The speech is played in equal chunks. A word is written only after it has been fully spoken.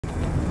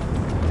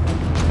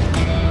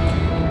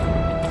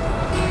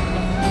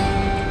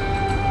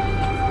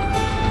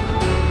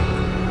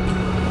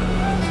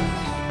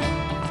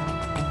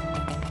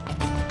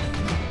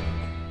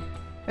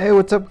Hey,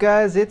 what's up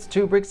guys? It's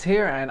 2Bricks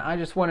here, and I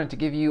just wanted to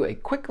give you a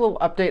quick little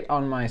update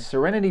on my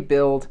Serenity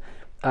build.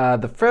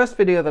 The first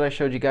video that I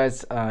showed you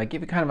guys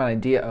gave you kind of an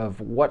idea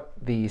of what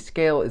the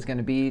scale is going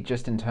to be,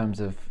 just in terms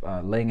of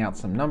laying out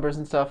some numbers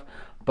and stuff,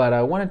 but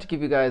I wanted to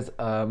give you guys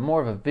more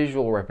of a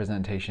visual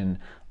representation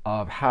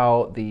of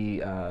how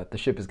the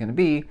ship is going to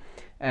be.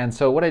 And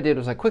so what I did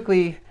was I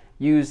quickly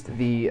used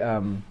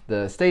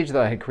the stage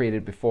that I had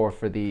created before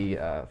for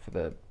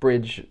the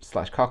bridge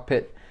slash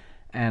cockpit,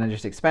 and I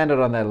just expanded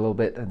on that a little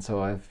bit. And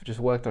so I've just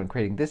worked on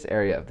creating this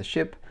area of the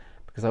ship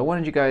because I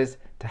wanted you guys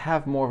to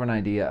have more of an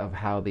idea of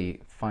how the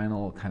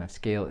final kind of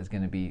scale is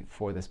going to be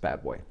for this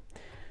bad boy.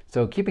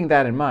 So keeping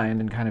that in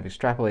mind and kind of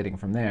extrapolating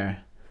from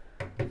there,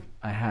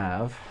 I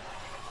have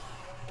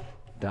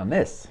done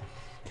this.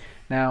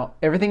 Now,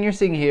 everything you're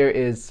seeing here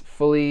is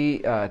fully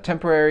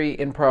temporary,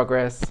 in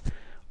progress,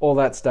 all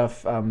that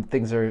stuff.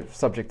 Things are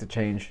subject to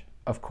change,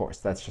 of course.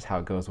 That's just how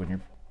it goes when you're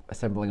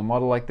assembling a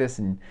model like this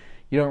and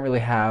you don't really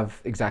have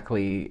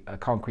exactly a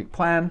concrete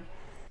plan.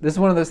 This is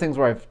one of those things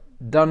where I've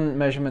done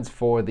measurements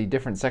for the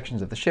different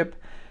sections of the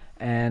ship,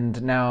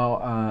 and now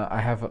I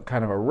have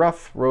kind of a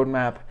rough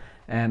roadmap,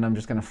 and I'm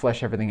just going to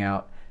flesh everything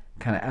out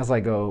kind of as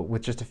I go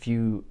with just a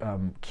few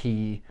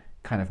key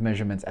kind of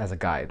measurements as a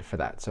guide for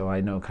that. So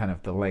I know kind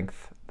of the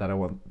length that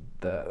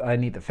I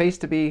need the face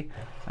to be,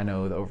 I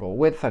know the overall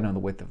width, I know the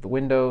width of the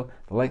window,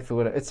 the length of the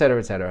window, etc.,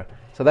 etc.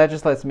 So that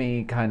just lets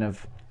me kind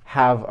of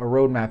have a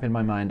roadmap in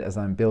my mind as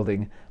I'm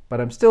building, but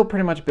I'm still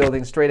pretty much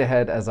building straight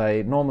ahead as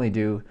I normally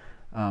do,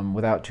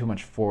 without too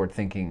much forward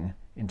thinking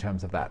in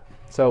terms of that.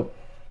 So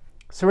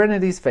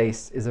Serenity's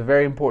face is a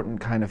very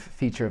important kind of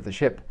feature of the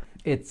ship.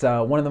 It's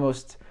one of the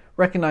most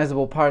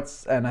recognizable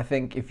parts, and I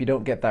think if you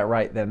don't get that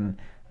right, then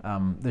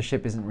the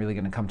ship isn't really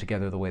going to come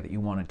together the way that you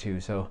want it to.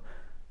 So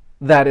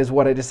that is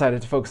what I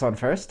decided to focus on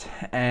first.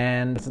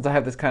 And since I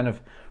have this kind of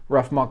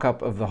rough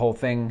mock-up of the whole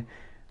thing,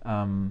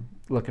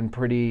 looking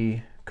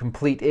pretty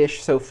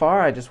complete-ish so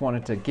far, I just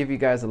wanted to give you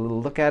guys a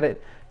little look at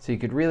it so you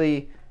could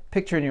really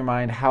picture in your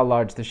mind how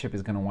large the ship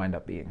is going to wind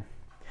up being.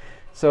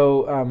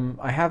 So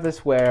I have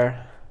this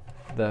where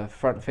the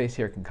front face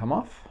here can come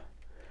off,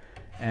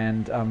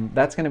 and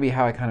that's going to be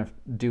how I kind of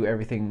do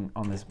everything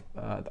on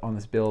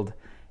this build.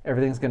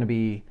 Everything's going to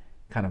be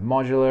kind of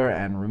modular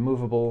and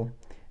removable,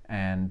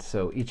 and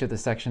so each of the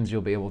sections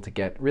you'll be able to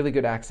get really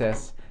good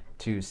access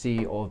to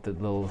see all of the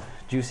little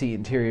juicy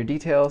interior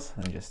details.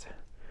 Let me just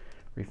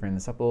reframe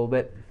this up a little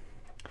bit,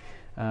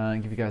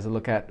 give you guys a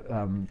look at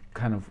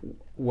kind of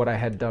what I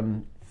had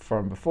done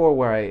from before,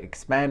 where I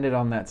expanded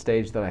on that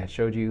stage that I had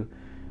showed you,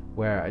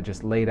 where I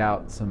just laid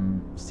out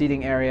some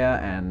seating area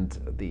and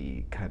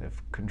the kind of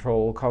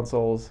control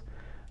consoles.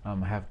 I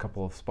have a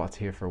couple of spots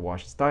here for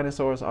Wash's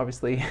dinosaurs,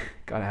 obviously,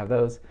 gotta have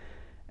those.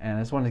 And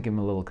I just wanted to give him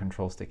a little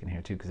control stick in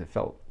here too, because it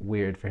felt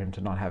weird for him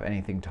to not have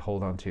anything to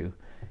hold on to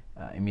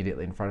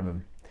immediately in front of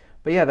him.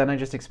 But yeah, then I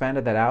just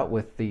expanded that out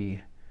with the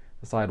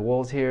side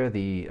walls here,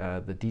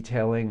 the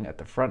detailing at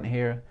the front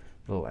here,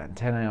 little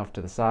antennae off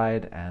to the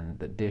side, and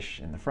the dish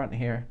in the front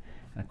here,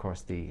 and of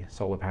course the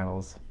solar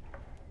panels.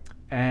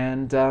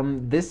 And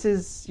this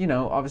is, you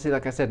know, obviously,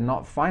 like I said,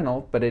 not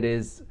final, but it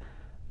is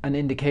an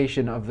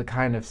indication of the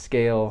kind of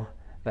scale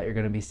that you're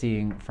going to be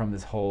seeing from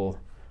this whole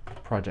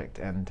project.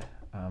 And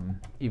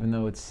even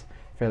though it's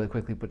fairly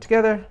quickly put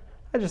together,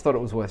 I just thought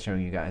it was worth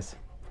showing you guys.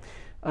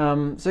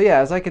 So yeah,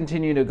 as I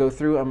continue to go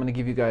through, I'm going to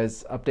give you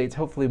guys updates,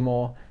 hopefully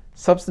more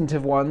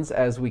substantive ones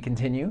as we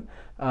continue.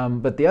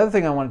 But the other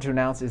thing I wanted to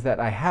announce is that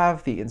I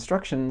have the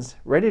instructions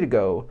ready to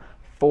go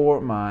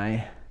for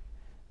my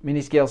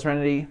mini scale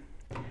Serenity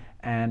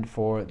and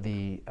for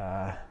the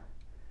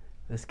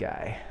this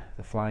guy,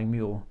 the Flying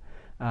Mule.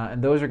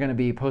 And those are going to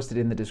be posted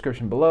in the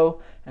description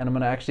below, and I'm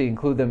going to actually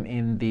include them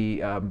in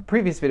the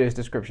previous video's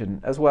description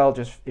as well,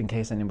 just in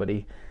case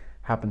anybody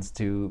happens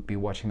to be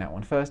watching that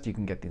one first. You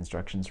can get the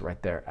instructions right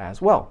there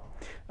as well.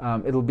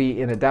 It'll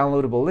be in a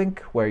downloadable link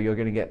where you're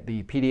going to get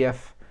the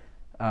PDF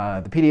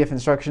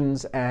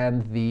instructions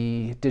and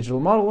the digital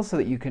model, so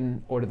that you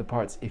can order the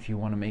parts if you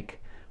want to make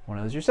one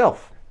of those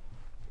yourself.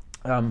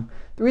 The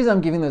reason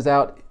I'm giving those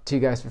out to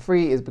you guys for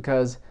free is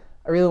because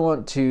I really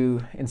want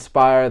to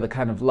inspire the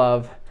kind of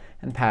love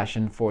and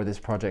passion for this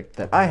project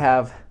that I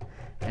have,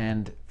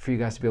 and for you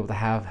guys to be able to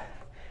have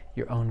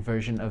your own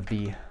version of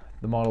the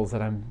models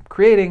that I'm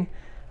creating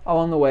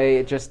along the way.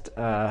 It just,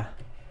 yeah,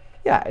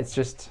 it's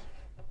just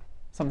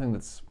something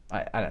that's,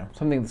 I don't know,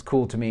 something that's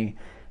cool to me,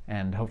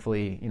 and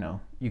hopefully, you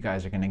know, you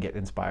guys are going to get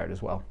inspired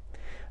as well.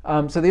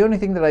 So the only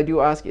thing that I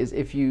do ask is,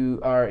 if you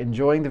are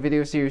enjoying the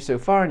video series so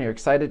far and you're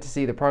excited to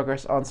see the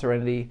progress on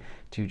Serenity,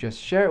 to just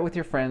share it with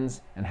your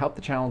friends and help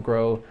the channel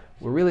grow.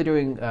 We're really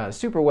doing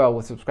super well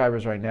with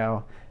subscribers right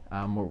now.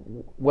 We're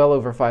well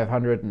over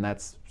 500, and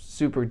that's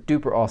super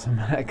duper awesome.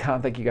 I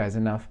can't thank you guys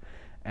enough.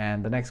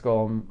 And the next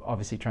goal I'm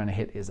obviously trying to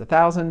hit is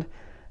 1,000.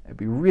 It'd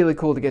be really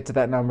cool to get to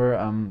that number.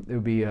 It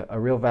would be a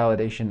real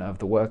validation of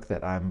the work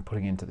that I'm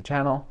putting into the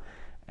channel.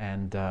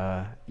 And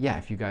yeah,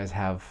 if you guys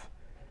have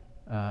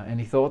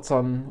any thoughts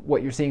on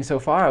what you're seeing so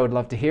far, I would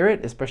love to hear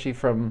it, especially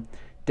from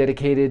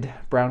dedicated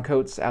brown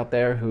coats out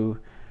there who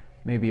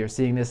maybe you're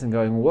seeing this and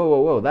going, whoa,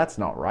 whoa, whoa, that's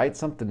not right.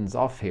 Something's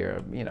off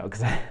here, you know,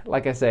 because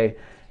like I say,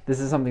 this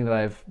is something that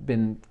I've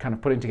been kind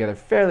of putting together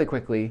fairly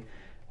quickly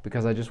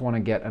because I just want to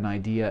get an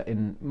idea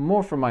in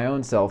more for my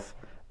own self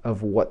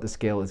of what the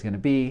scale is going to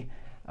be,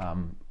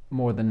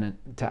 more than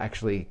to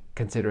actually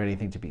consider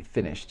anything to be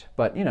finished.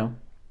 But, you know,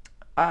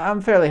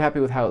 I'm fairly happy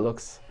with how it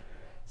looks,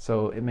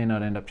 so it may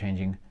not end up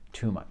changing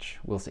too much.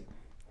 We'll see.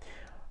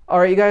 All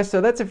right, you guys,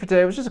 so that's it for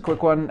today. It was just a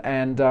quick one,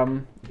 and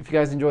if you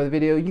guys enjoy the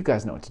video, you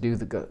guys know what to do.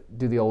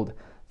 Do the old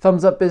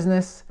thumbs up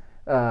business,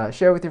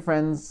 share with your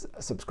friends,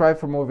 subscribe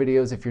for more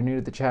videos if you're new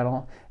to the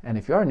channel, and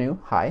if you are new,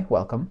 hi,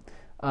 welcome.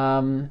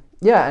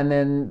 Yeah, and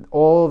then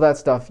all that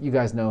stuff, you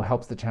guys know,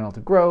 helps the channel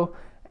to grow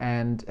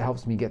and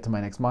helps me get to my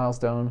next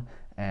milestone,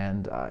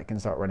 and I can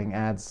start running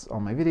ads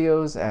on my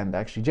videos and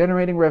actually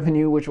generating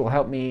revenue, which will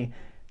help me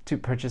to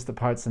purchase the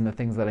parts and the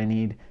things that I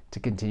need to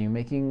continue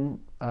making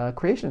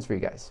creations for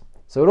you guys.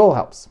 So it all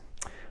helps.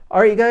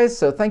 All right, you guys,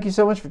 so thank you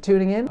so much for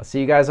tuning in. I'll see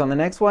you guys on the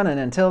next one, and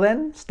until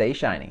then, stay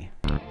shiny.